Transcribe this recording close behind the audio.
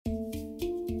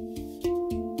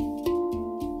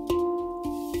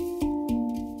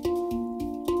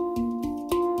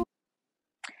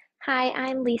Hi,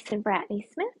 I'm Lisa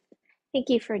Vratny-Smith. Thank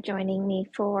you for joining me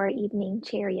for evening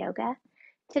chair yoga.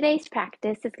 Today's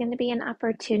practice is going to be an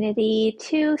opportunity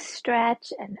to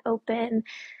stretch and open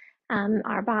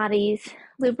our bodies,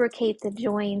 lubricate the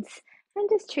joints, and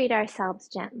just treat ourselves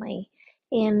gently.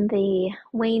 In the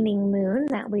waning moon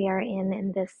that we are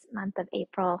in this month of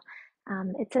April,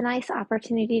 it's a nice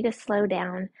opportunity to slow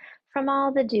down from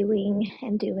all the doing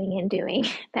and doing and doing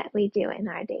that we do in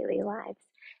our daily lives,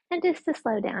 and just to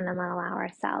slow down and allow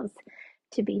ourselves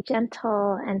to be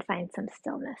gentle and find some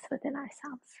stillness within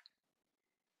ourselves.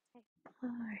 All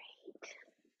right.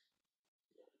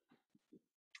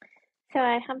 So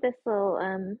I have this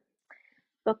little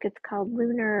book. It's called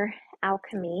Lunar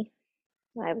Alchemy,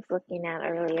 that I was looking at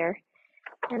earlier.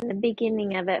 And the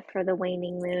beginning of it for the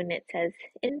waning moon, it says,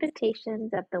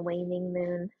 Invitations of the waning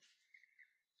moon.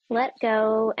 Let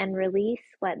go and release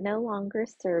what no longer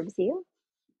serves you.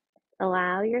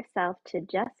 Allow yourself to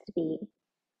just be.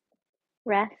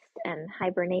 Rest and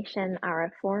hibernation are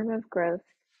a form of growth.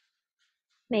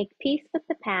 Make peace with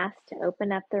the past to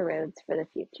open up the roads for the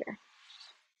future.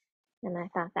 And I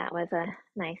thought that was a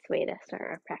nice way to start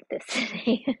our practice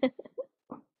today.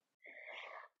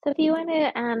 So if you want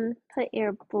to put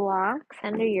your blocks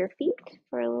under your feet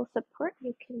for a little support,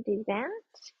 you can do that.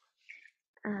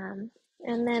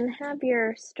 And then have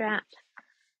your strap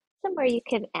somewhere you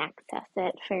can access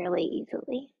it fairly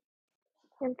easily.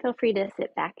 And feel free to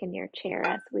sit back in your chair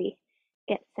as we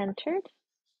get centered.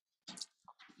 So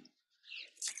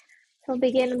we'll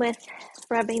begin with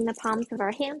rubbing the palms of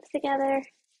our hands together,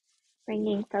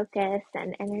 bringing focus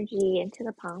and energy into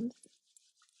the palms.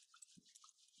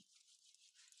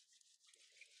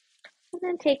 And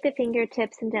then take the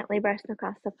fingertips and gently brush them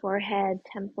across the forehead,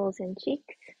 temples, and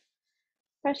cheeks,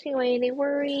 brushing away any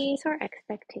worries or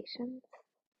expectations.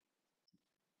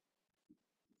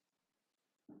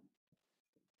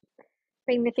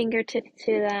 Bring the fingertips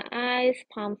to the eyes,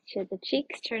 palms to the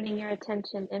cheeks, turning your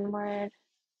attention inward.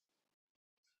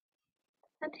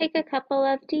 And take a couple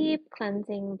of deep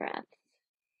cleansing breaths.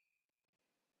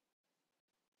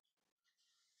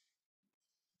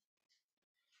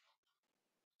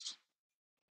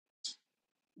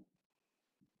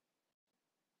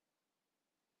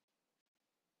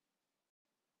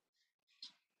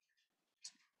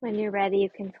 When you're ready, you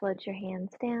can float your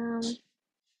hands down,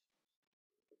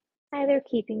 either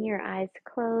keeping your eyes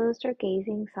closed or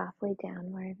gazing softly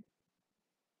downward.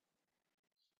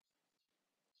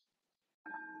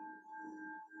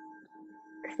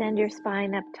 Extend your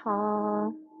spine up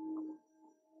tall,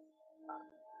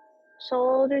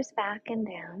 shoulders back and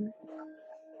down.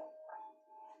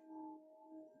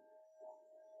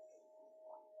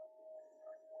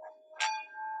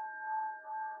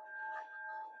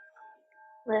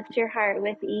 Lift your heart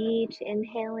with each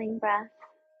inhaling breath.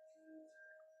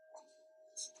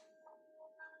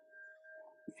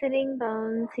 Sitting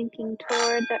bones sinking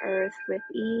toward the earth with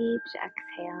each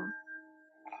exhale.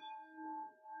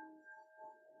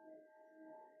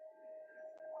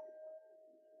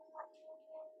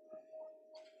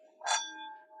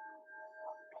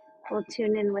 We'll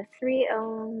tune in with 3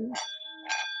 ohms.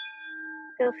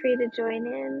 Feel free to join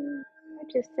in or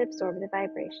just absorb the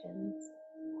vibrations.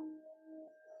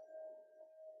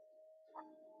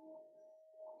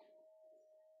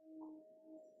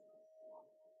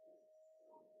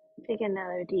 Take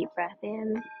another deep breath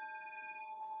in.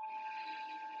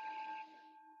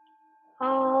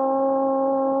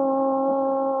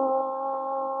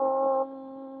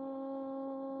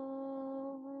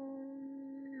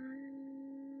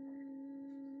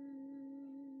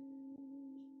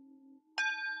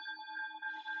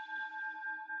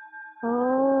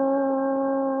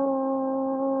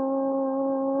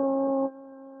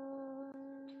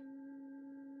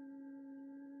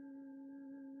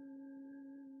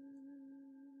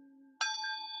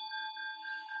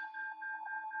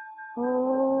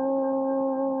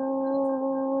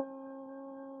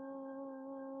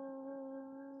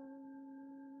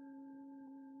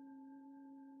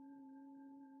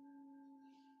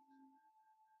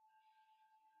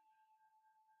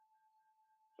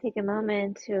 Take a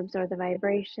moment to absorb the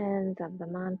vibrations of the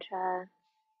mantra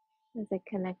as it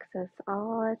connects us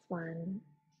all as one.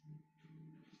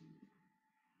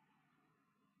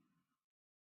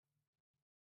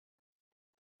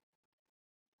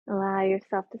 Allow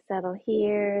yourself to settle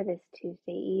here this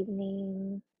Tuesday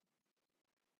evening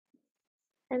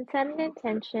and set an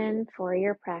intention for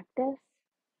your practice,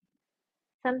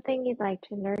 something you'd like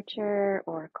to nurture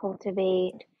or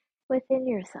cultivate within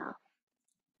yourself.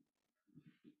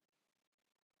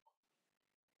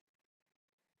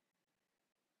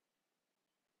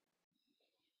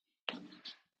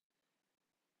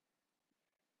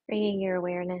 Bringing your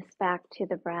awareness back to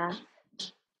the breath.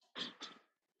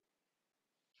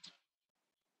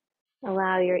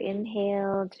 Allow your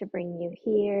inhale to bring you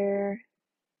here,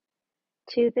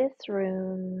 to this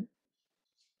room,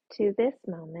 to this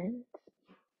moment.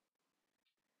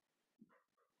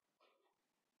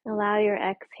 Allow your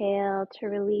exhale to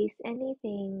release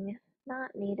anything not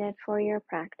needed for your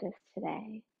practice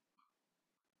today.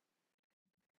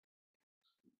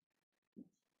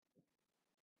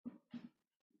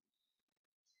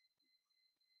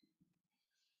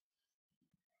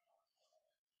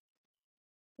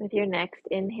 With your next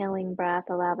inhaling breath,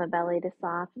 allow the belly to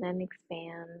soften and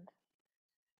expand.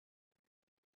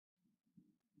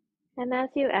 And as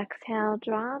you exhale,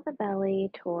 draw the belly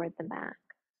toward the back.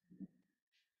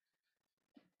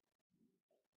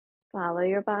 Follow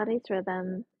your body's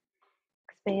rhythm,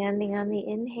 expanding on the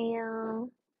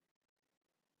inhale,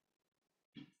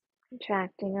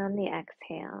 contracting on the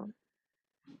exhale.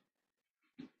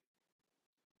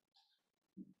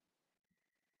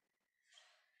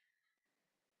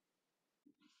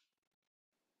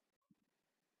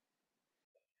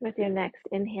 With your next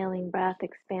inhaling breath,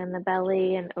 expand the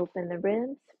belly and open the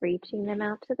ribs, reaching them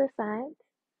out to the sides.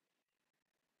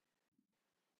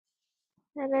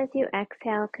 And as you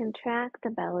exhale, contract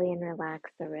the belly and relax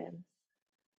the ribs.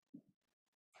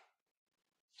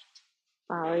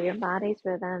 Follow your body's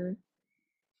rhythm,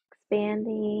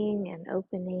 expanding and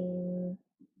opening,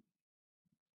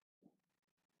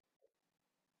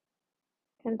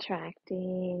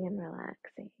 contracting and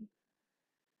relaxing.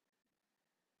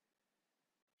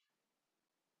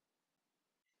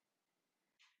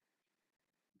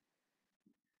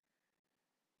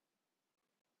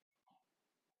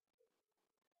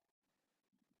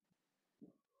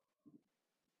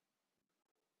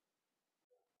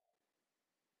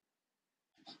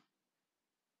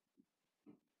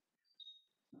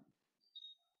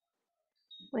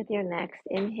 With your next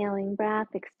inhaling breath,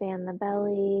 expand the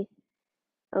belly,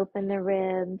 open the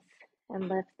ribs, and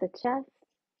lift the chest,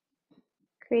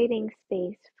 creating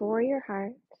space for your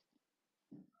heart.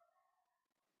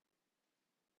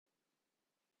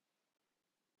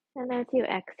 And as you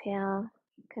exhale,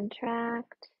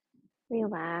 contract,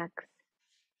 relax,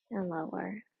 and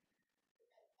lower.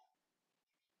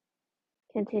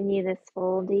 Continue this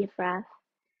full deep breath,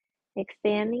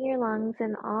 expanding your lungs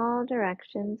in all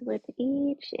directions with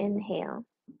each inhale.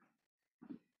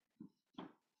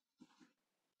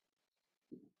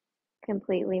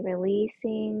 Completely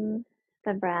releasing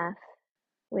the breath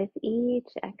with each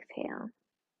exhale.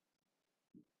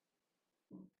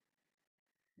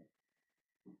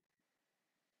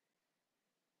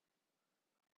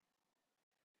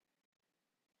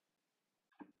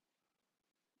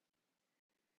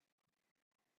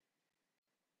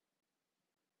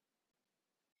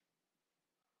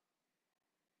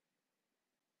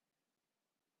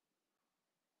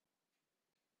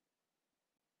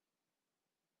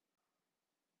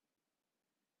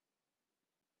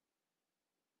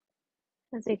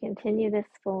 As we continue this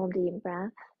full deep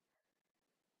breath,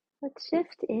 let's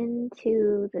shift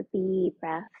into the bee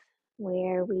breath,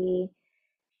 where we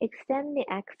extend the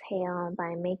exhale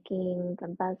by making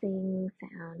the buzzing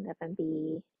sound of a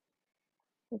bee.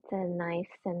 It's a nice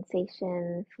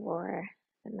sensation for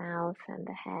the mouth and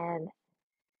the head,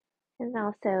 and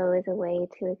also is a way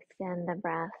to extend the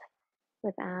breath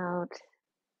without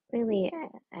really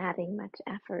adding much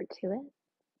effort to it.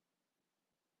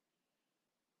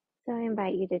 So I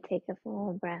invite you to take a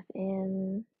full breath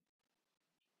in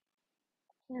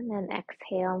and then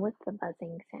exhale with the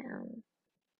buzzing sound.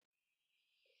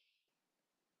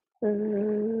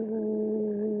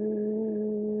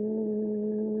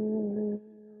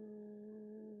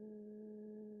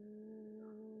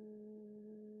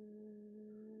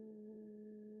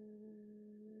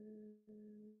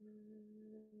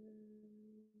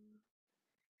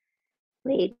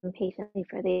 Waiting patiently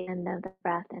for the end of the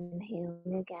breath and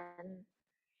inhaling again.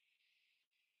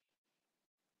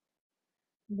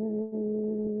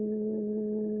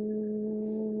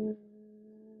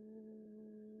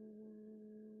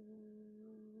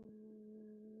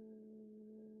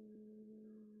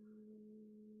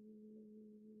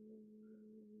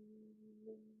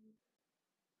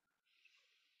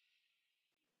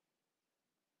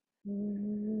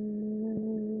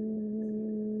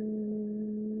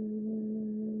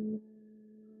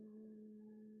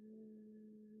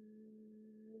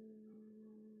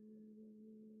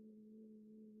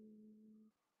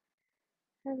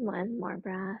 And one more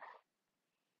breath.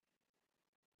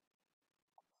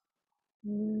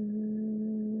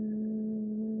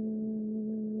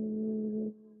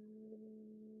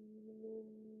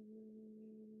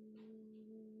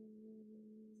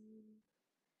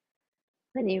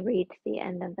 When you reach the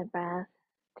end of the breath,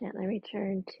 gently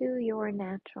return to your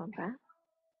natural breath,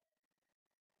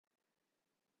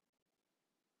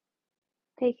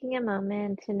 taking a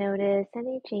moment to notice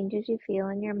any changes you feel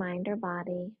in your mind or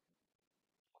body,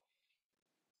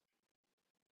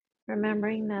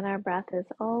 remembering that our breath is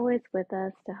always with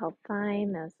us to help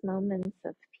find those moments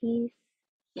of peace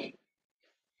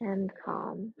and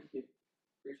calm.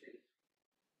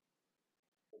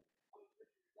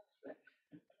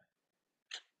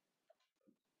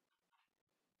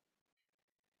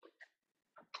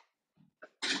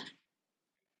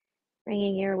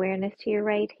 Bringing your awareness to your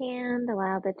right hand,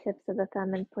 allow the tips of the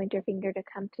thumb and pointer finger to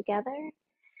come together,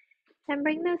 and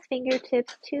bring those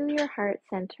fingertips to your heart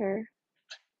center,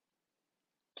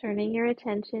 turning your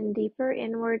attention deeper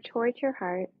inward towards your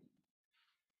heart,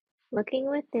 looking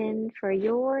within for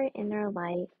your inner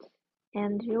light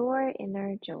and your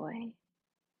inner joy.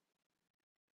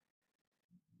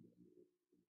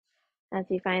 As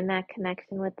you find that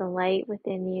connection with the light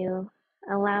within you,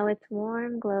 allow its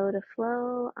warm glow to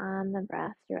flow on the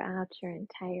breath throughout your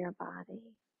entire body.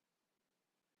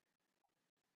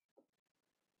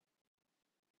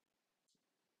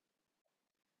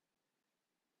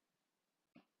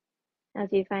 As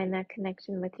you find that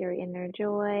connection with your inner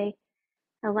joy,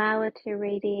 allow it to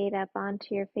radiate up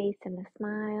onto your face in a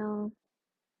smile.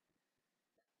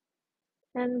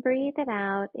 And breathe it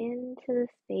out into the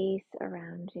space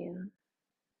around you.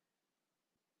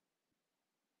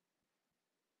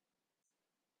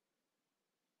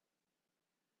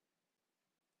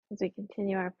 As we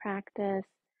continue our practice,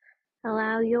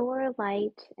 allow your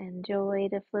light and joy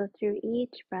to flow through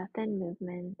each breath and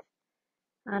movement,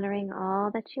 honoring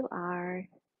all that you are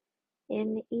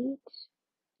in each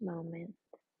moment.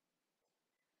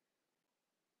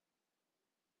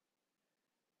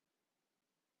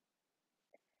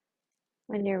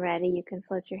 When you're ready, you can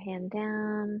float your hand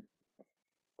down,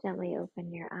 gently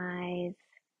open your eyes.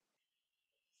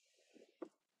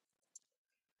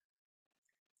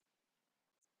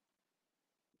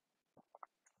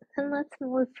 And let's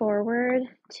move forward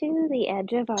to the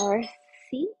edge of our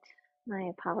seat. My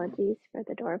apologies for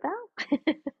the doorbell.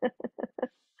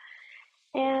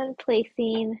 And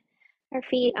placing our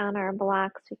feet on our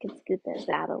blocks, we can scoot those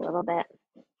out a little bit.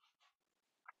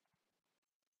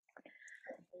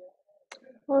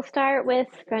 We'll start with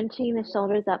scrunching the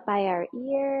shoulders up by our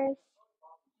ears.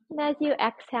 And as you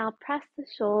exhale, press the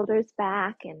shoulders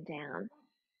back and down.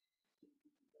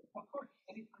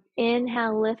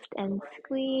 Inhale, lift and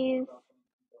squeeze.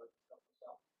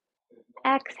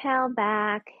 Exhale,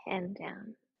 back and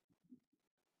down.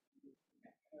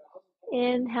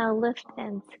 Inhale, lift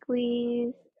and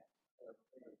squeeze.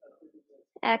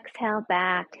 Exhale,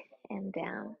 back and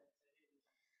down.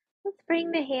 Let's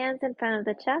bring the hands in front of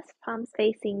the chest, palms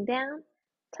facing down.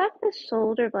 Tuck the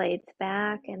shoulder blades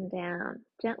back and down,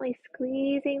 gently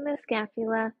squeezing the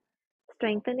scapula,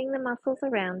 strengthening the muscles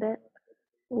around it,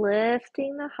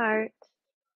 lifting the heart.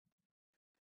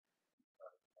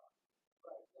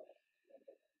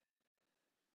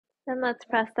 Then let's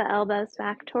press the elbows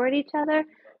back toward each other,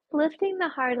 lifting the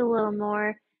heart a little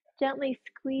more, gently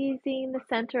squeezing the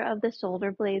center of the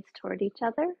shoulder blades toward each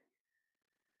other,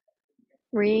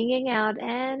 wringing out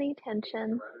any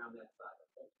tension.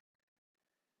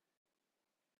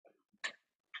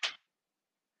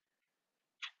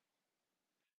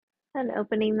 And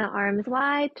opening the arms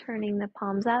wide, turning the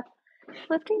palms up,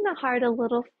 lifting the heart a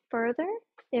little further,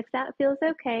 if that feels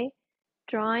okay,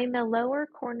 drawing the lower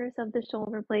corners of the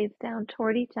shoulder blades down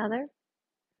toward each other,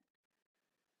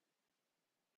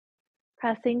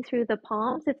 pressing through the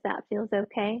palms if that feels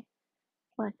okay,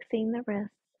 flexing the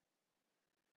wrists,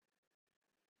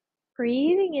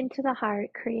 breathing into the heart,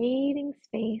 creating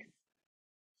space.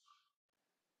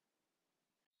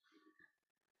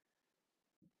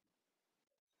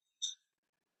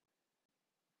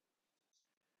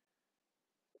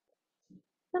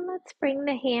 Then let's bring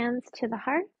the hands to the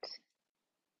heart.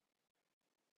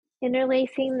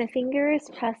 Interlacing the fingers,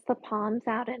 press the palms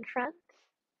out in front.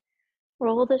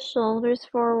 Roll the shoulders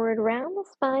forward, round the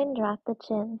spine, drop the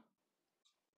chin.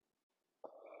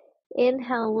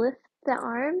 Inhale, lift the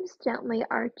arms, gently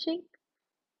arching.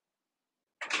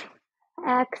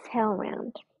 Exhale,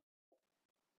 round.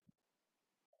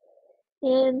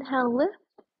 Inhale, lift.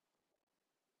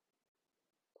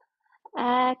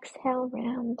 Exhale,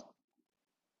 round.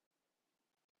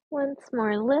 Once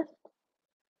more, lift.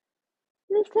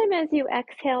 This time as you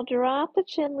exhale, drop the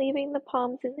chin, leaving the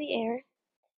palms in the air.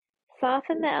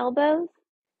 Soften the elbows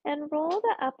and roll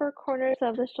the upper corners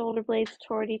of the shoulder blades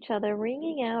toward each other,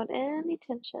 wringing out any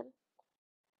tension.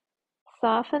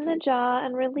 Soften the jaw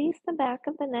and release the back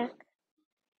of the neck.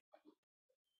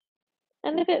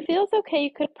 And if it feels okay,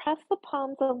 you could press the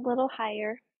palms a little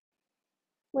higher,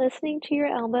 listening to your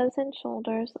elbows and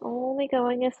shoulders, only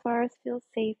going as far as feels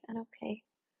safe and okay.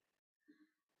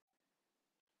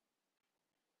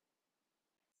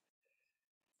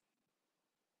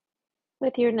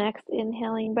 With your next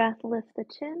inhaling breath, lift the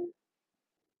chin.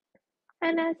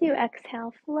 And as you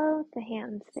exhale, float the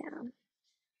hands down.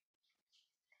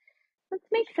 Let's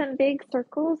make some big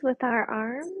circles with our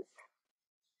arms,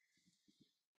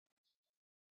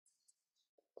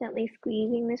 gently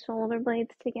squeezing the shoulder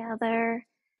blades together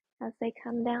as they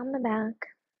come down the back.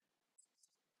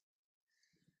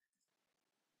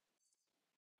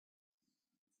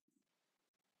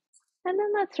 And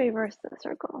then let's reverse the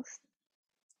circles.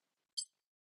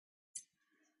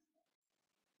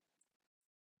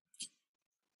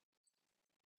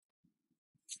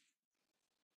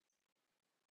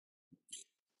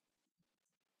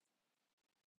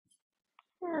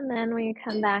 And then when you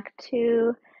come back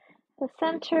to the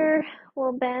center,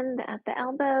 we'll bend at the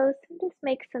elbows and just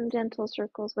make some gentle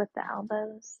circles with the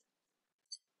elbows.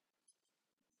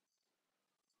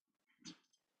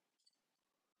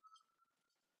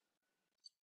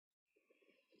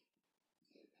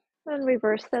 And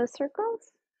reverse those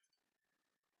circles.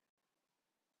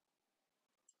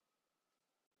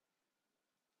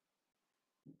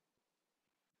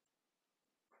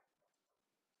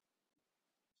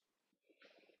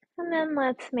 And then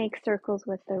let's make circles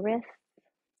with the wrists.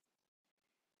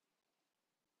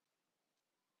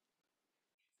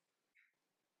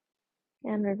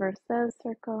 And reverse those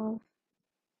circles.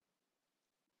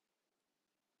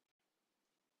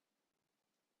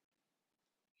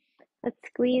 Let's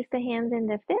squeeze the hands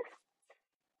into fists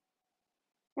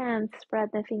and spread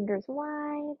the fingers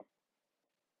wide.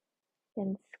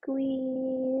 And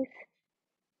squeeze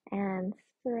and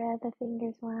spread the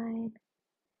fingers wide.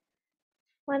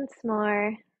 Once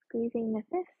more, squeezing the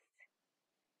fists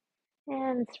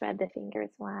and spread the fingers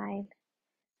wide.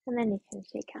 And then you can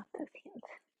shake out those hands.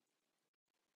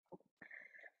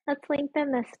 Let's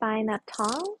lengthen the spine up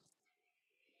tall.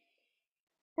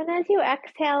 And as you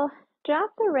exhale,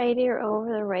 drop the right ear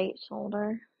over the right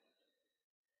shoulder.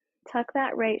 Tuck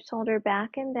that right shoulder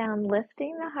back and down,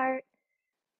 lifting the heart,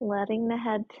 letting the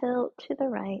head tilt to the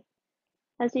right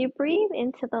as you breathe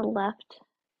into the left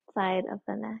side of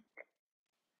the neck.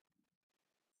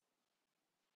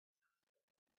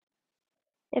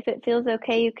 If it feels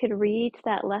okay, you could reach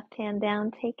that left hand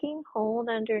down, taking hold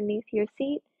underneath your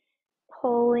seat,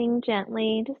 pulling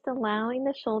gently, just allowing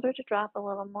the shoulder to drop a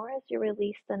little more as you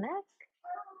release the neck.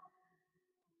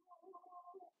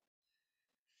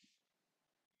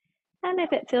 And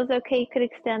if it feels okay, you could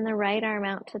extend the right arm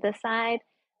out to the side,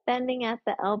 bending at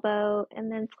the elbow,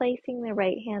 and then placing the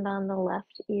right hand on the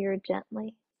left ear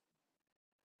gently.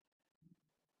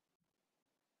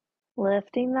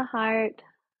 Lifting the heart,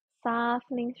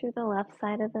 softening through the left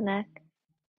side of the neck.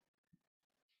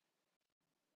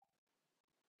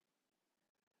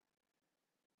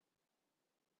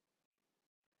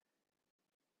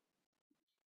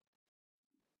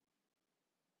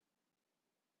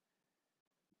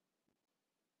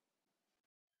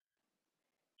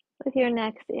 With your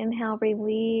next inhale,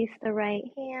 release the right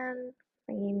hand,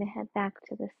 bringing the head back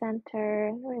to the center,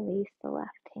 and release the left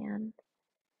hand.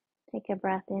 Take a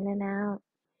breath in and out.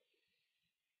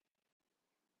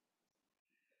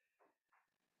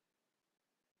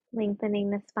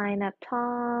 Lengthening the spine up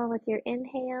tall with your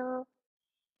inhale.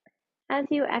 As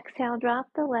you exhale, drop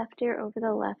the left ear over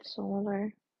the left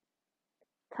shoulder.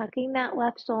 Tucking that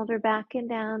left shoulder back and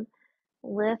down,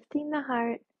 lifting the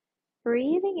heart,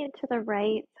 breathing into the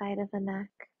right side of the neck.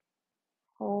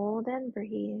 Hold and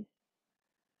breathe.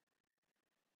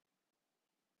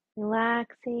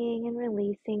 Relaxing and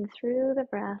releasing through the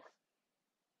breath.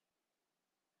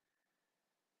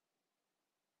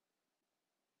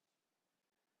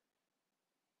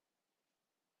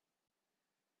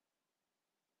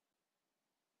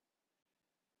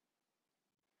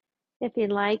 If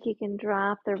you'd like, you can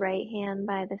drop the right hand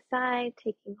by the side,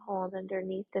 taking hold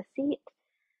underneath the seat,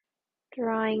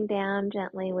 drawing down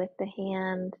gently with the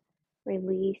hand,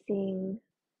 releasing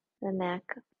the neck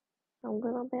a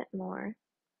little bit more.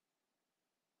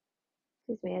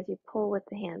 Excuse me, as you pull with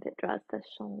the hand, it draws the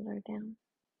shoulder down.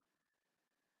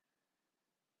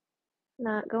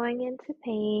 Not going into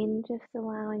pain, just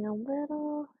allowing a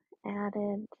little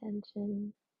added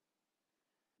tension.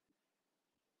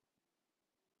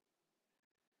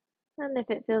 And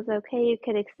if it feels okay, you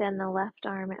could extend the left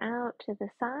arm out to the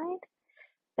side,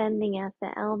 bending at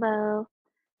the elbow,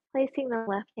 placing the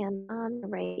left hand on the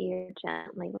right ear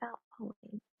gently without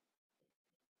pulling.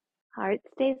 Heart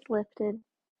stays lifted.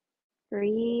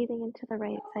 Breathing into the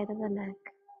right side of the neck.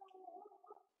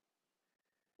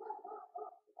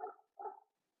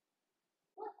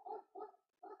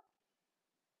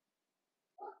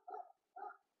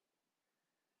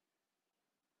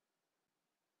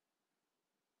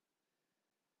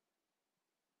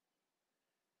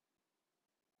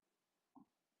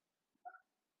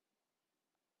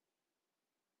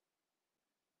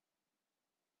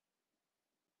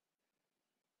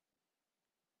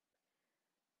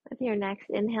 With your next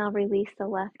inhale, release the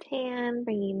left hand,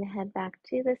 bringing the head back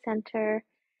to the center,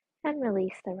 and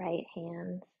release the right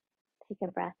hand. Take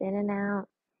a breath in and out.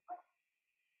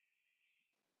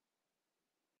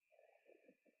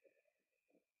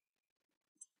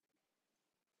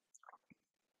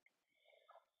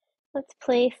 Let's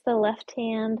place the left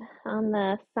hand on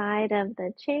the side of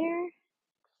the chair.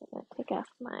 I'm going to take off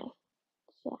my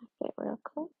jacket real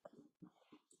quick.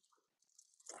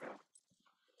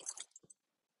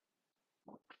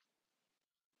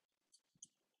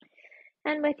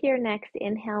 And with your next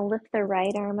inhale, lift the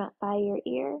right arm up by your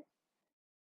ear.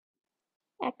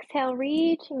 Exhale,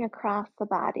 reaching across the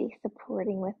body,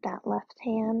 supporting with that left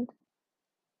hand.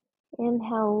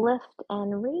 Inhale, lift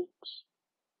and reach.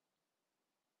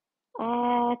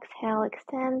 Exhale,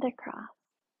 extend across.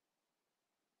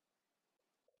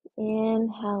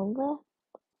 Inhale,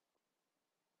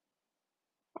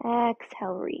 lift.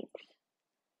 Exhale, reach.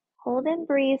 Hold and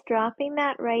breathe, dropping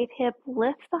that right hip,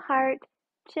 lift the heart.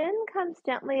 Chin comes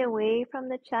gently away from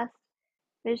the chest.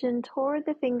 Vision toward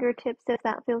the fingertips if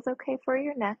that feels okay for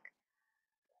your neck.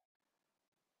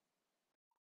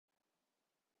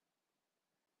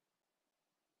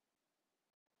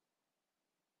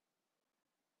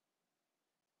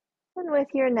 And with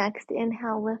your next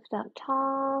inhale, lift up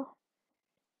tall.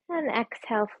 And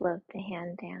exhale, float the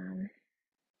hand down.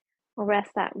 We'll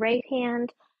rest that right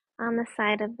hand on the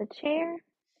side of the chair.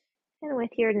 And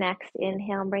with your next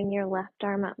inhale, bring your left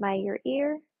arm up by your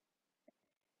ear.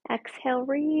 Exhale,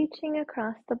 reaching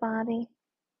across the body.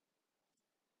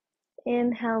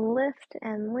 Inhale, lift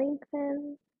and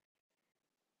lengthen.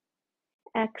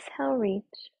 Exhale, reach.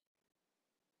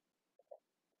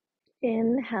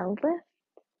 Inhale, lift.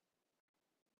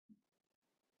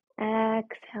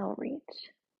 Exhale, reach.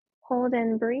 Hold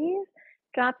and breathe.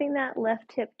 Dropping that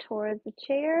left hip towards the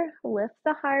chair. Lift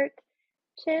the heart.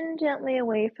 Chin gently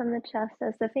away from the chest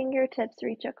as the fingertips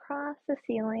reach across the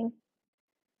ceiling.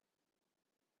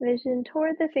 Vision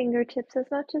toward the fingertips as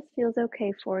much as feels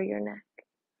okay for your neck.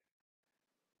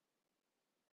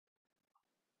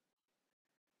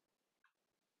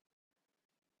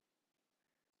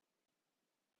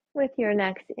 With your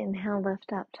next inhale,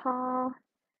 lift up tall.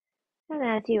 And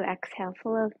as you exhale,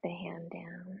 float the hand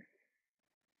down.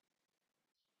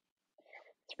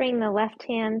 Let's bring the left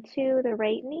hand to the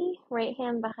right knee, right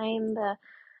hand behind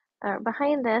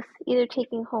this, either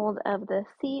taking hold of the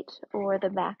seat or the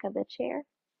back of the chair.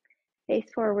 Face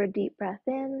forward, deep breath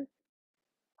in.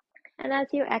 And as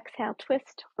you exhale,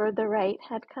 twist toward the right,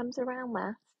 head comes around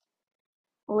left.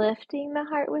 Lifting the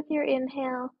heart with your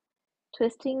inhale,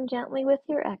 twisting gently with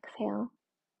your exhale.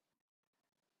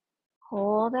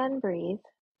 Hold and breathe.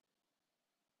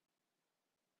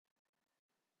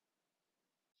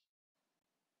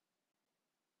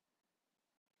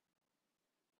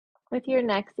 With your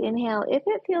next inhale, if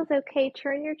it feels okay,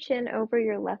 turn your chin over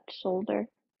your left shoulder.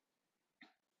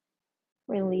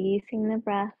 Releasing the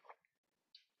breath.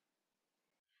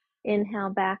 Inhale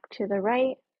back to the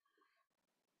right.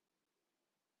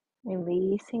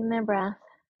 Releasing the breath.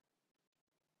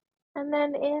 And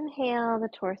then inhale the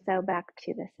torso back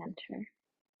to the center.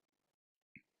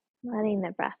 Letting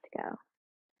the breath go.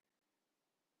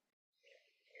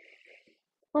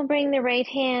 We'll bring the right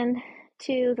hand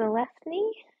to the left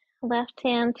knee, left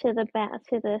hand to the back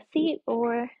to the seat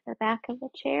or the back of the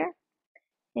chair.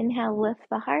 Inhale, lift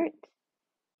the heart.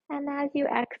 And as you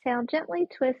exhale, gently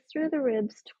twist through the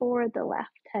ribs toward the left.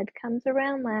 Head comes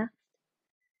around left.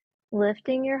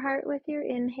 Lifting your heart with your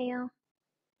inhale.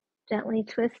 Gently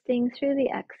twisting through the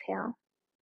exhale.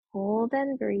 Hold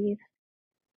and breathe.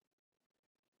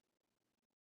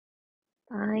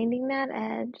 Finding that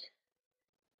edge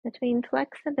between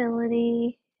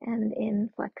flexibility and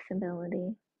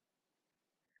inflexibility.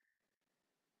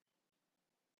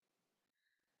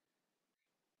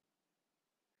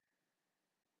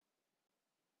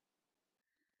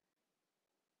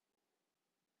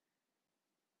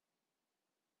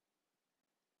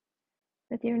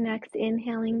 With your next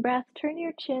inhaling breath, turn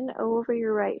your chin over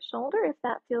your right shoulder if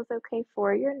that feels okay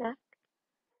for your neck.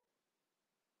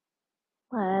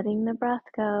 Letting the breath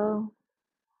go.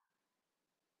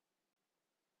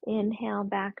 Inhale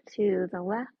back to the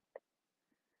left.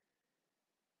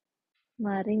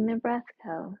 letting the breath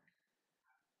go.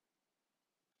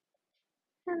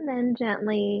 And then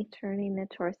gently turning the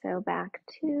torso back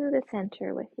to the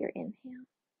center with your inhale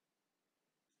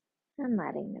and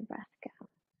letting the breath go.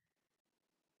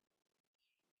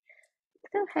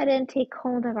 Let's go ahead and take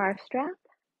hold of our strap.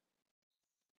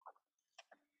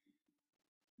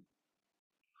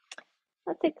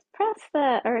 Let's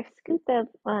scoot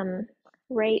the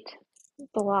right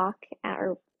block out,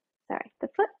 or sorry, the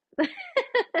foot,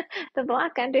 the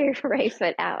block under your right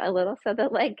foot out a little so the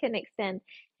leg can extend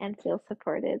and feel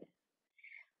supported.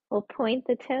 We'll point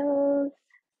the toes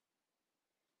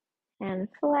and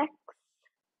flex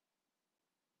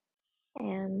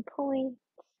and point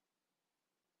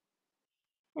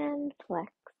and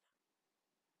flex.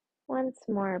 Once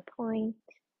more, point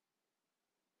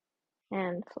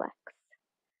and flex.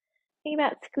 Think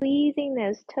about squeezing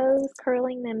those toes,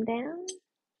 curling them down,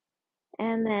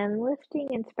 and then lifting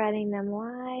and spreading them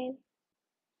wide,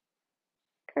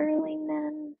 curling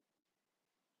them,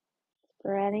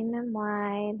 spreading them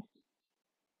wide.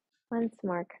 Once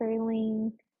more,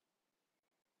 curling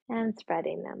and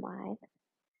spreading them wide.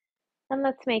 And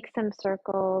let's make some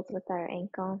circles with our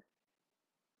ankle.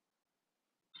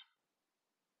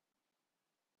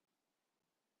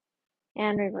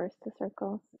 And reverse the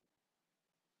circles.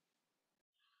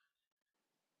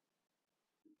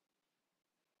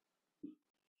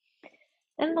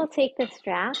 Then we'll take the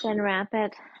strap and wrap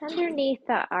it underneath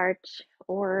the arch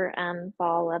or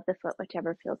ball of the foot,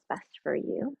 whichever feels best for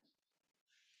you.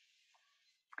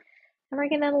 And we're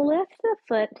going to lift the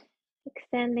foot,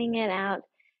 extending it out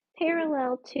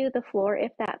parallel to the floor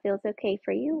if that feels okay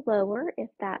for you, lower if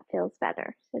that feels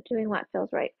better. So doing what feels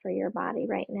right for your body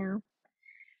right now.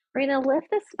 We're going to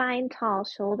lift the spine tall,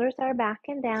 shoulders are back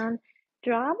and down.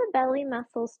 Draw the belly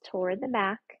muscles toward the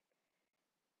back.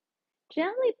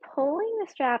 Gently pulling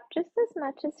the strap just as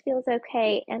much as feels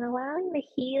okay and allowing the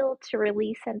heel to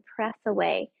release and press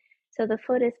away so the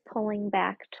foot is pulling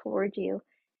back toward you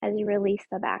as you release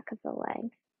the back of the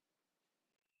leg.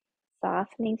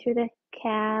 Softening through the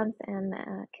calves and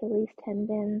the Achilles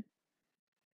tendon.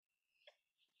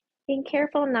 Being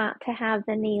careful not to have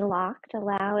the knee locked,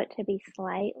 allow it to be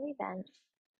slightly bent.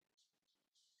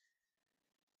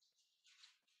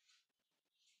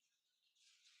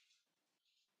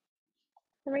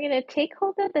 And we're going to take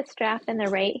hold of the strap in the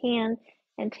right hand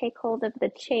and take hold of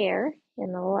the chair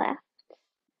in the left.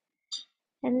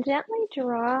 And gently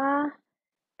draw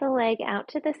the leg out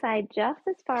to the side just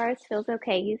as far as feels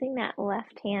okay, using that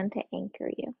left hand to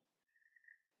anchor you.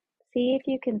 See if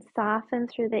you can soften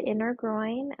through the inner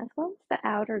groin as well as the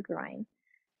outer groin,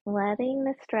 letting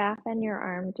the strap and your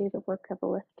arm do the work of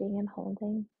lifting and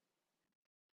holding.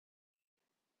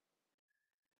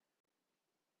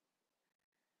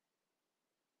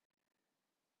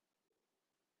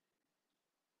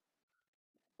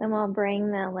 Then we'll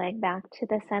bring the leg back to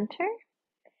the center.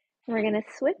 We're going to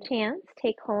switch hands,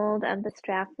 take hold of the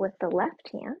strap with the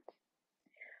left hand.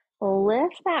 We'll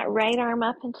lift that right arm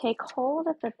up and take hold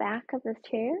of the back of the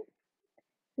chair,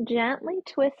 gently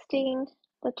twisting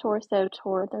the torso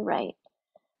toward the right,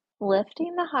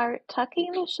 lifting the heart,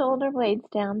 tucking the shoulder blades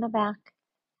down the back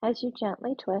as you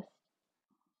gently twist.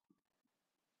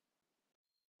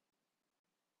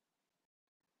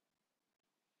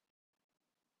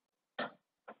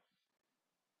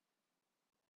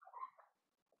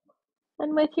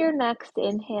 And with your next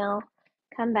inhale,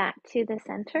 come back to the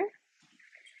center.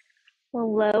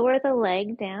 We'll lower the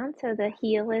leg down so the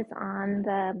heel is on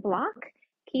the block,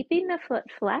 keeping the foot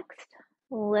flexed.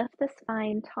 Lift the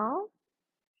spine tall,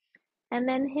 and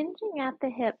then hinging at the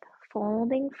hip,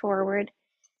 folding forward.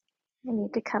 I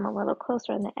need to come a little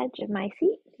closer on the edge of my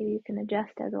seat so you can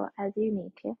adjust as well as you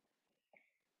need to.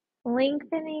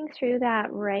 Lengthening through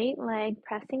that right leg,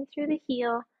 pressing through the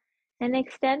heel, and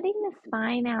extending the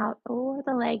spine out over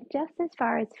the leg just as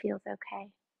far as feels okay.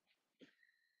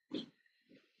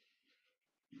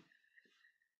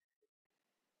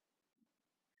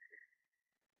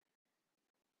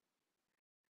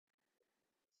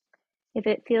 If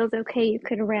it feels okay, you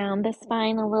could round the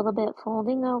spine a little bit,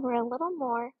 folding over a little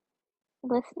more,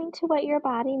 listening to what your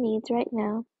body needs right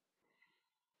now.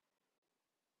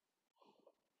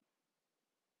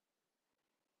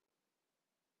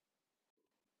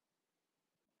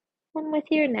 And with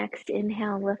your next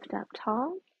inhale, lift up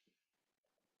tall.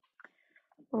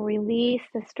 Release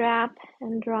the strap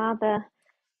and draw the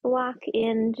block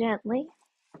in gently.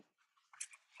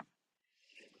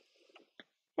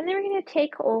 And then we're going to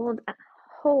take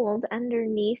hold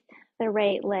underneath the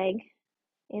right leg,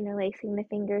 interlacing the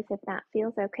fingers if that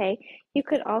feels okay. You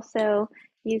could also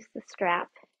use the strap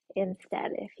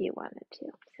instead if you wanted to.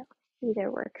 So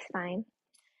Either works fine.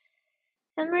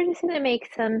 And we're just going to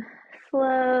make some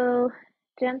slow,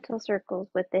 gentle circles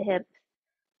with the hips,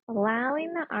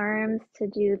 allowing the arms to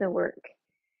do the work.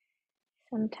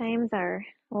 Sometimes our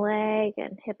leg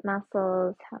and hip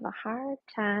muscles have a hard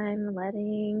time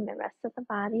letting the rest of the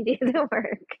body do the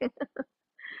work.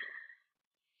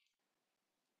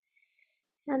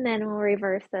 And then we'll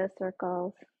reverse those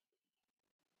circles.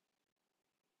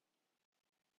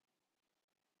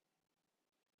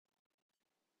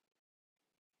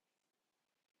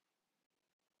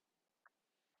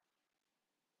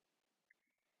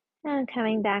 And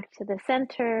coming back to the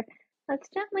center, let's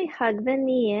gently hug the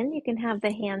knee in. You can have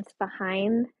the hands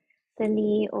behind the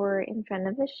knee or in front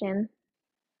of the shin,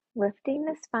 lifting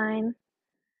the spine.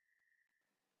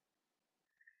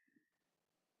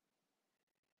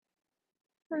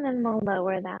 And then we'll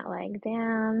lower that leg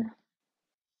down.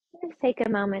 Just take a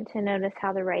moment to notice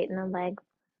how the right and the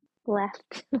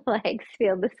left legs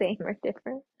feel the same or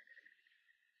different.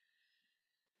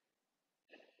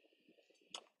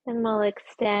 Then we'll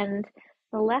extend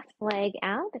the left leg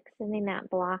out, extending that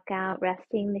block out,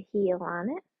 resting the heel on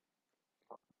it.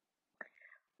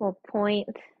 We'll point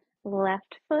the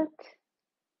left foot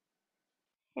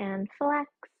and flex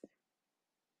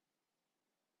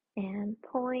and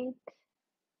point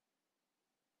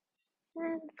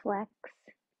and flex.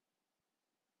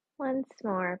 Once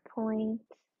more, point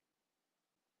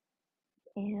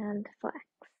and flex.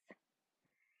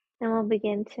 Then we'll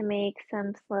begin to make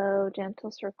some slow,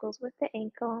 gentle circles with the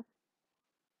ankle.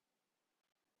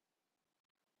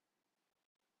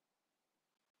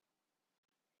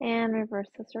 And reverse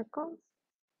the circles.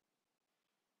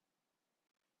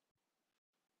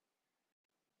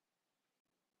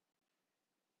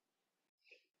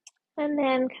 And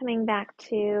then coming back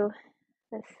to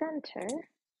the center,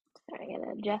 sorry, I'm going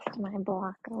to adjust my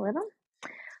block a little.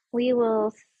 We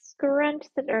will scrunch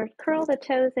or curl the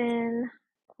toes in,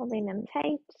 holding them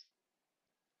tight,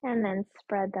 and then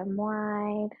spread them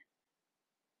wide.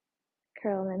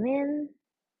 Curl them in,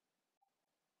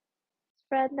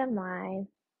 spread them wide.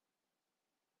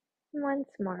 Once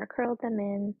more, curl them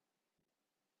in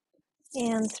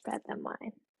and spread them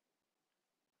wide.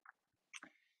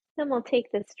 Then we'll take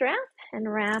the strap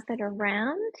and wrap it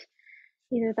around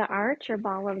either the arch or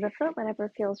ball of the foot,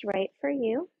 whatever feels right for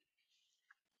you.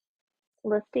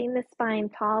 Lifting the spine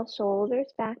tall, shoulders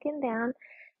back and down.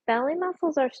 Belly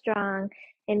muscles are strong,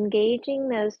 engaging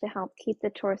those to help keep the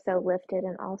torso lifted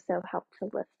and also help to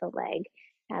lift the leg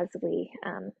as we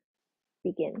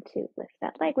begin to lift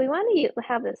that leg. We want to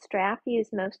have the strap use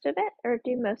most of it or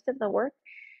do most of the work,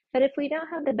 but if we don't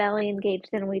have the belly engaged,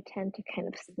 then we tend to kind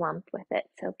of slump with it.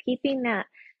 So keeping that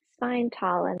spine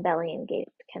tall and belly engaged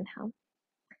can help.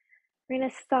 We're going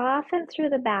to soften through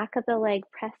the back of the leg,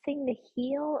 pressing the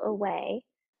heel away,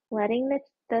 letting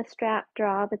the strap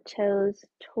draw the toes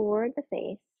toward the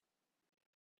face.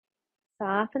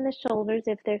 Soften the shoulders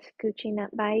if they're scooching up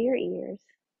by your ears.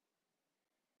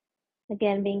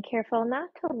 Again, being careful not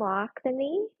to lock the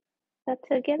knee, but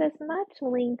to get as much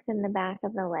length in the back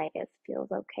of the leg as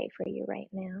feels okay for you right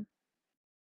now.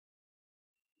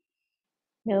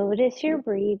 Notice your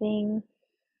breathing.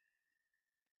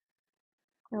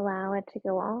 Allow it to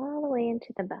go all the way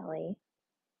into the belly.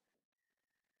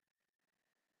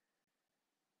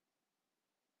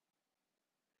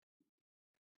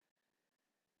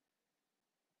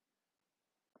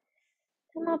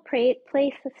 Then we'll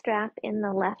place the strap in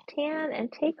the left hand and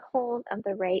take hold of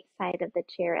the right side of the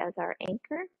chair as our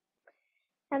anchor.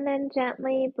 And then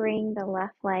gently bring the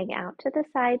left leg out to the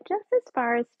side just as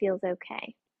far as feels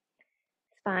okay.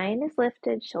 Spine is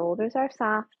lifted, shoulders are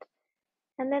soft,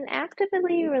 and then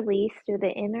actively release through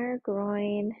the inner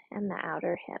groin and the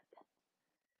outer hip.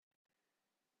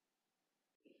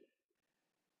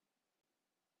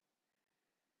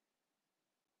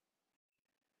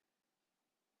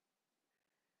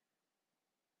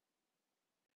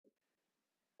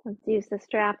 Let's use the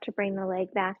strap to bring the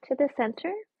leg back to the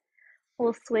center.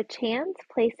 We'll switch hands,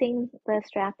 placing the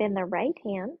strap in the right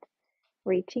hand,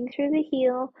 reaching through the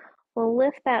heel. We'll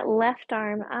lift that left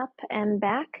arm up and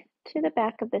back to the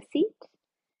back of the seat,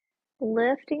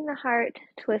 lifting the heart,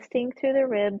 twisting through the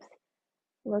ribs,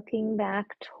 looking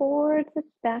back towards the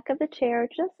back of the chair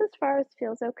just as far as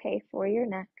feels okay for your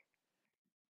neck.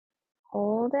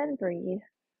 Hold and breathe.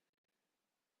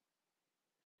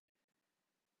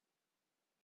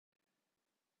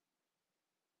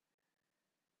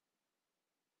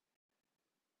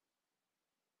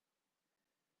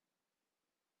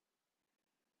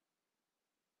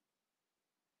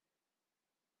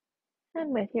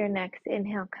 And with your next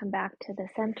inhale, come back to the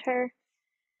center.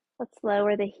 Let's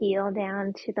lower the heel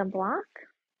down to the block.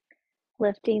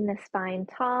 Lifting the spine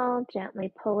tall,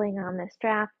 gently pulling on the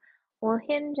strap. We'll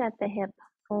hinge at the hip,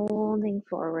 folding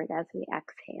forward as we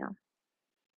exhale.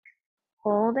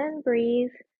 Hold and breathe,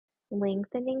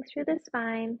 lengthening through the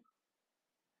spine,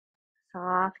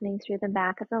 softening through the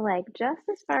back of the leg just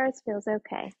as far as feels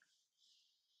okay.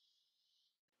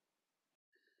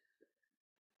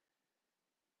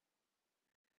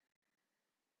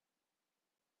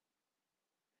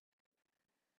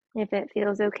 If it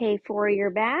feels okay for your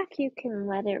back, you can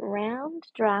let it round,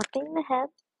 dropping the head.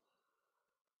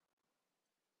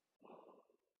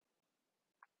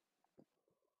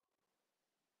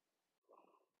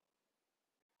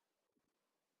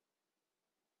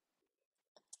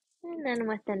 And then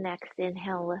with the next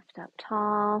inhale, lift up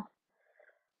tall.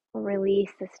 We'll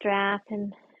release the strap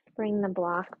and bring the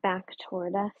block back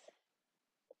toward us.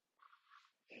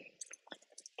 You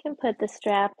can put the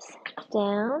straps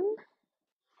down.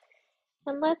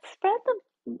 And let's spread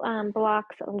the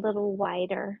blocks a little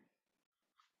wider.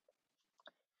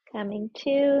 Coming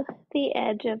to the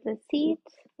edge of the seat,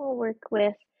 we'll work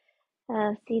with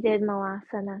a seated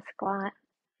Malasana squat.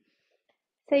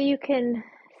 So you can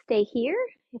stay here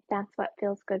if that's what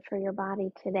feels good for your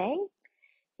body today.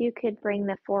 You could bring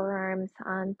the forearms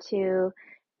onto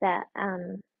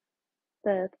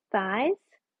the thighs,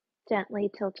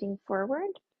 gently tilting forward.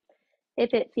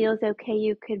 If it feels okay,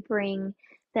 you could bring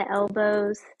the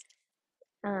elbows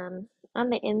on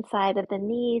the inside of the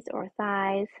knees or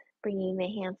thighs, bringing the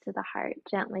hands to the heart,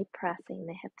 gently pressing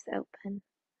the hips open.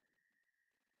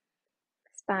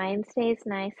 Spine stays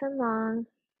nice and long.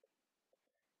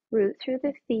 Root through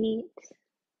the feet.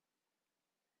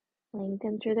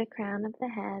 Lengthen through the crown of the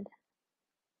head.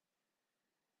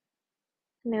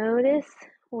 Notice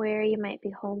where you might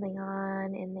be holding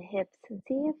on in the hips and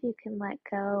see if you can let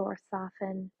go or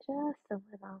soften just a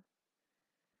little.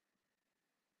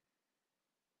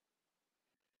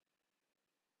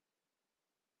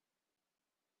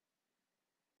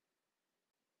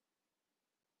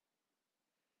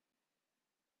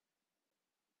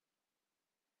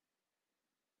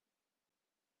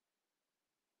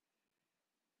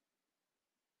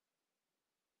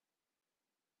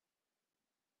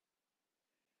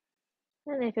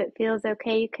 And if it feels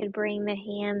okay, you could bring the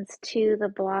hands to the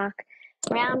block,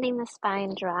 rounding the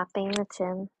spine, dropping the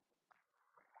chin.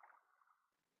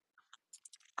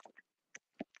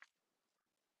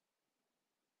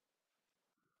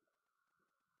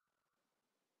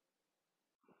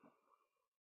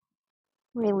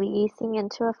 Releasing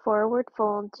into a forward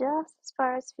fold just as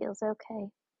far as feels okay.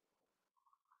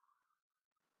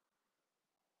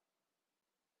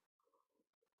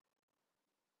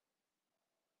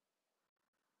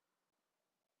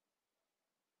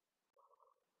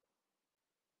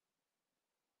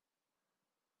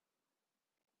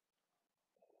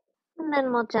 And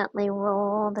then we'll gently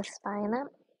roll the spine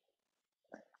up,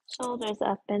 shoulders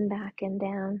up and back and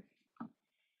down.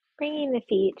 Bringing the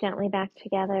feet gently back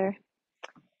together.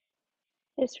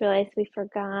 Just realized we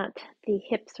forgot the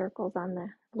hip circles on the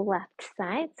left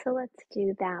side, so let's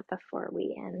do that before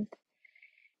we end.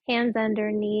 Hands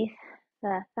underneath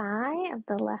the thigh of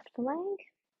the left leg,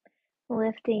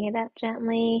 lifting it up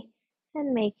gently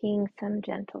and making some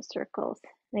gentle circles.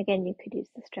 And again, you could use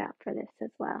the strap for this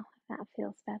as well if that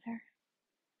feels better.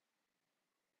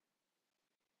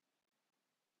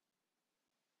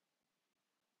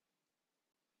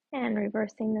 And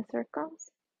reversing the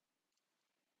circles.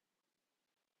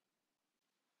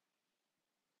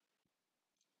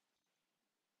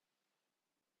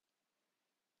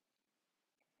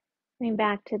 Coming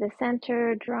back to the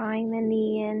center, drawing the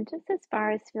knee in just as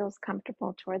far as feels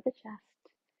comfortable toward the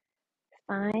chest.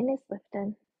 Spine is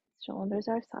lifted, shoulders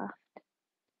are soft.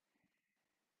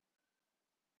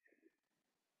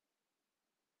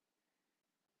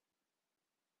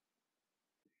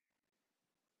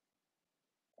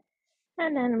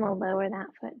 And then we'll lower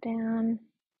that foot down.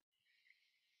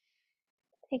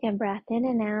 Take a breath in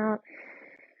and out.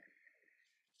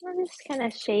 We'll just kind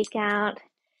of shake out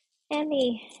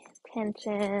any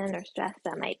tension or stress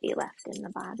that might be left in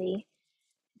the body.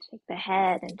 Shake the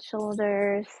head and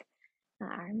shoulders, the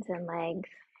arms and legs.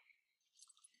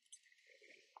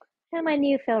 And when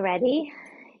you feel ready,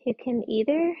 you can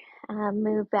either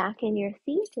move back in your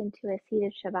seat into a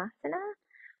seated Shavasana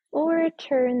or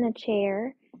turn the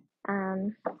chair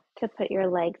to put your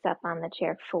legs up on the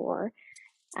chair for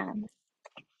a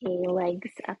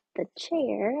legs up the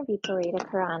chair, Viparita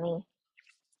Karani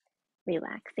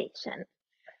relaxation.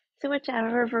 So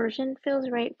whichever version feels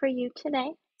right for you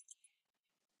today.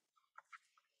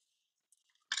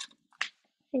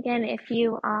 Again, if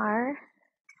you are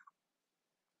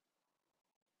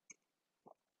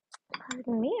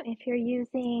pardon me, if you're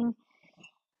using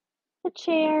the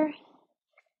chair,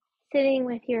 sitting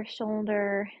with your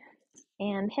shoulder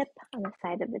and hip on the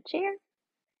side of the chair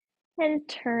and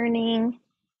turning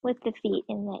with the feet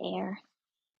in the air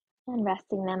and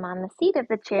resting them on the seat of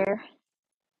the chair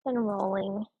and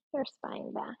rolling your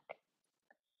spine back.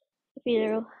 If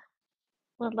you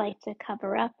would like to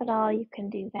cover up at all, you can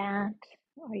do that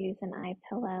or use an eye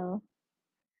pillow.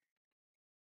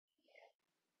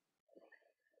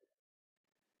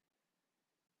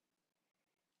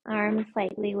 Arms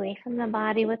slightly away from the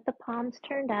body with the palms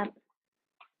turned up.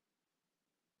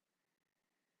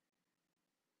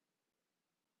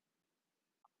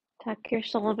 Tuck your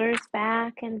shoulders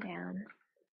back and down.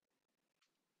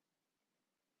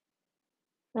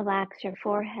 Relax your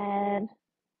forehead.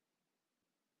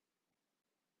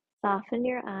 Soften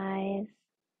your eyes.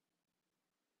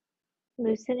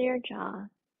 Loosen your jaw.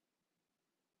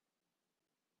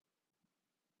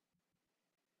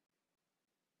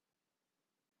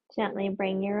 Gently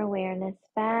bring your awareness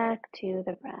back to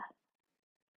the breath.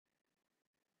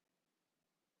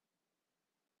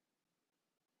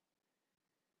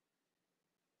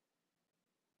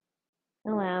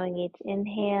 Allowing each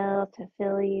inhale to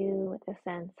fill you with a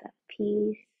sense of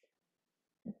peace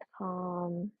and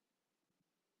calm.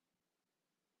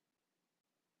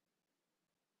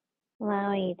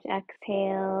 Allowing each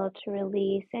exhale to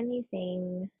release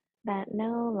anything that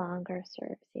no longer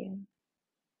serves you.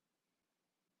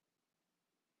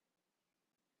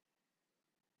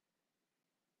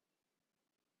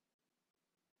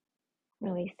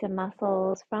 Release the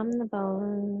muscles from the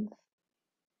bones,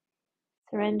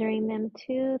 surrendering them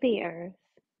to the earth,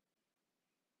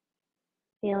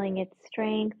 feeling its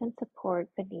strength and support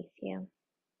beneath you.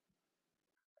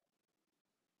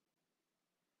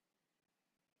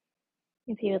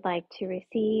 If you would like to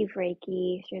receive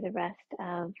Reiki through the rest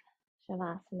of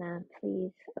Shavasana,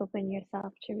 please open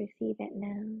yourself to receive it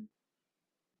now.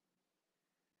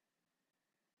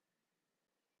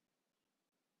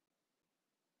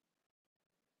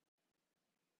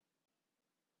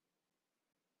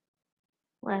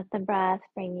 Let the breath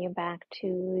bring you back to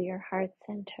your heart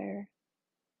center,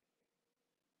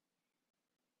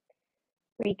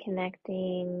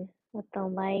 reconnecting with the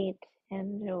light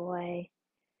and joy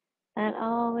that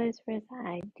always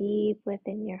reside deep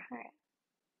within your heart.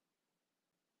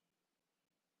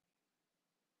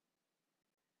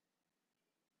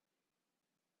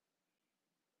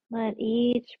 Let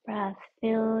each breath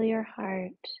fill your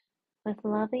heart with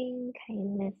loving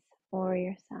kindness for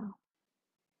yourself.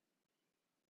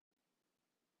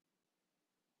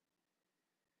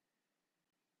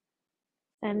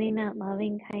 Sending that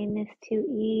loving kindness to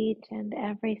each and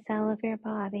every cell of your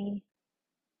body.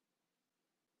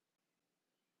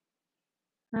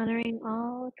 Honoring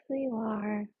all of who you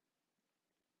are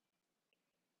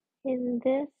in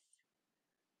this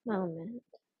moment.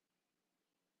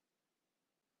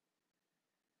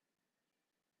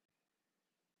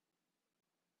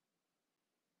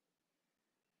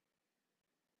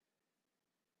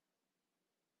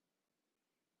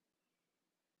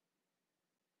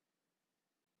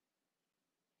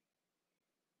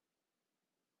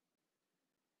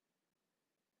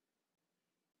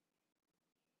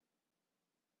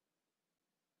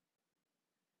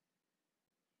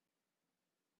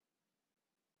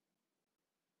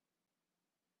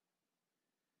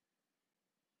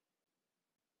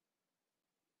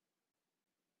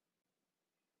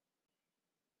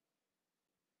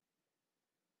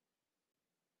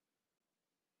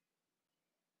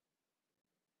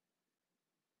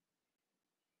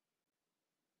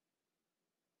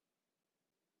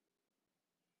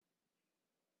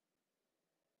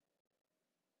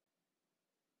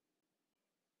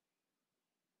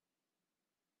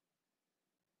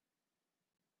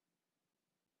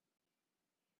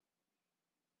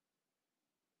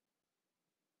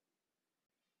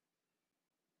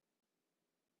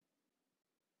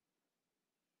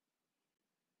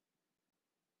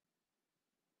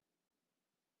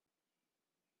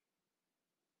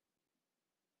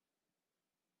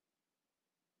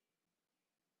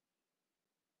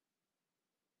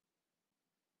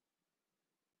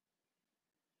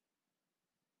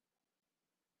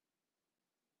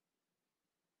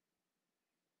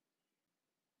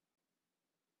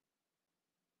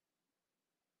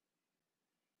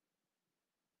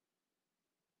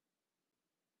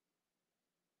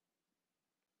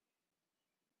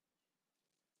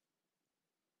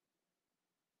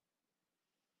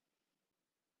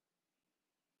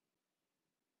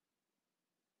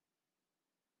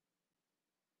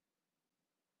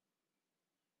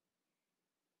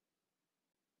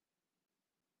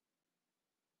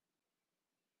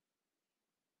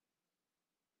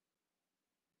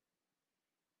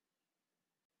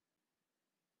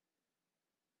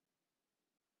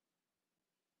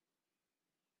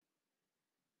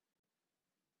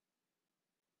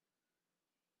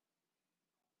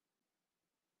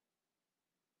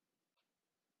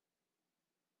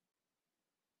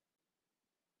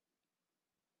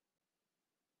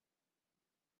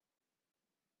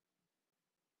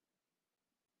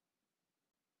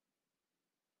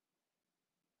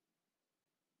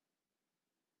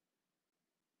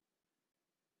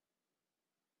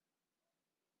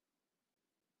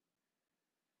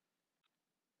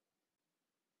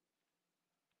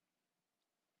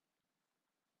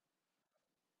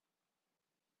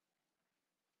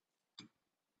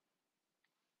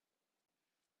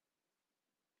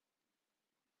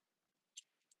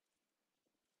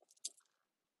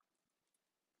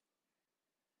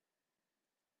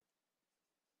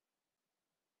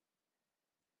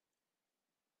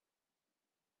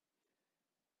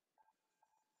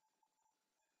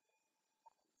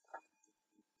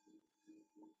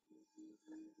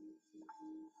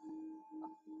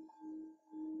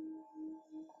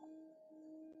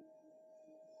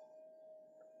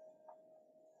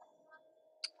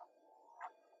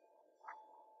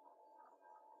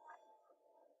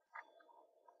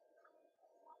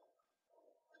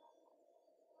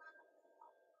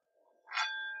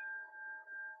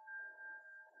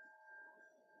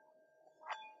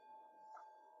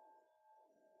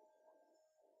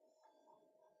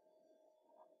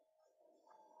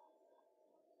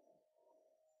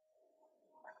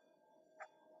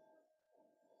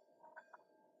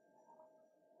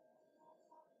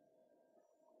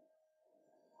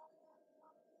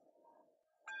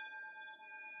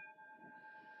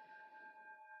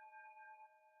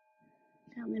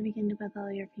 Gently begin to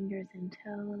wiggle your fingers and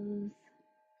toes.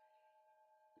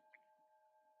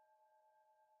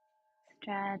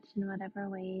 Stretch in whatever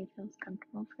way feels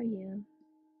comfortable for you.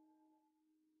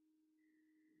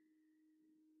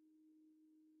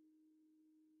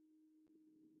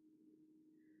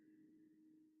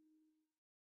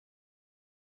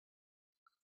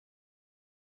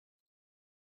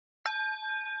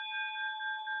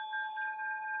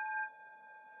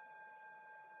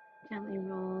 Gently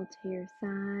roll to your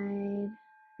side,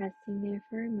 resting there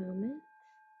for a moment.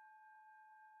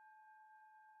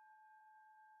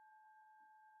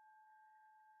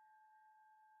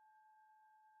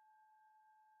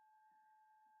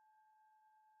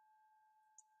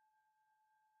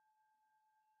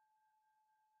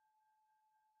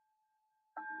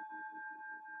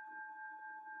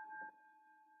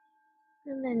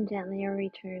 And then gently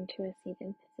return to a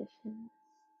seated position.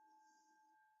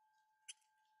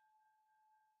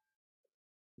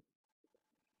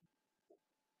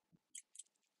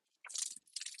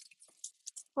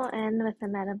 We'll end with a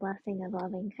metta blessing of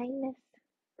loving kindness.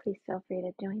 Please feel free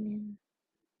to join in.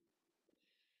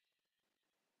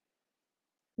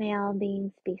 May all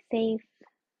beings be safe.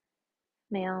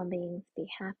 May all beings be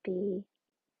happy.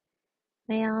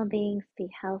 May all beings be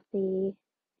healthy.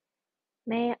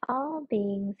 May all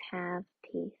beings have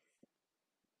peace.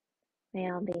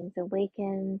 May all beings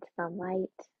awaken to the light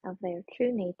of their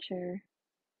true nature.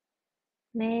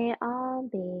 May all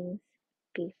beings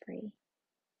be free.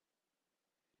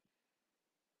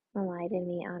 The light in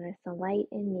me honors the light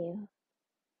in you.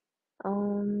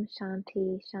 Om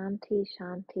Shanti Shanti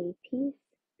Shanti. Peace,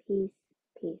 peace,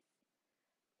 peace.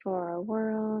 For our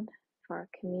world, for our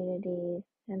communities,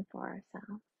 and for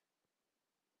ourselves.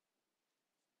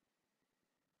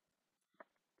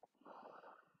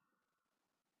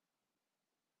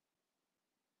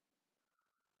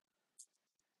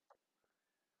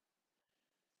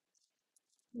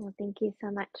 Well, thank you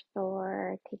so much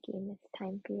for taking this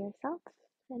time for yourself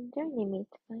and joining me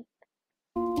tonight.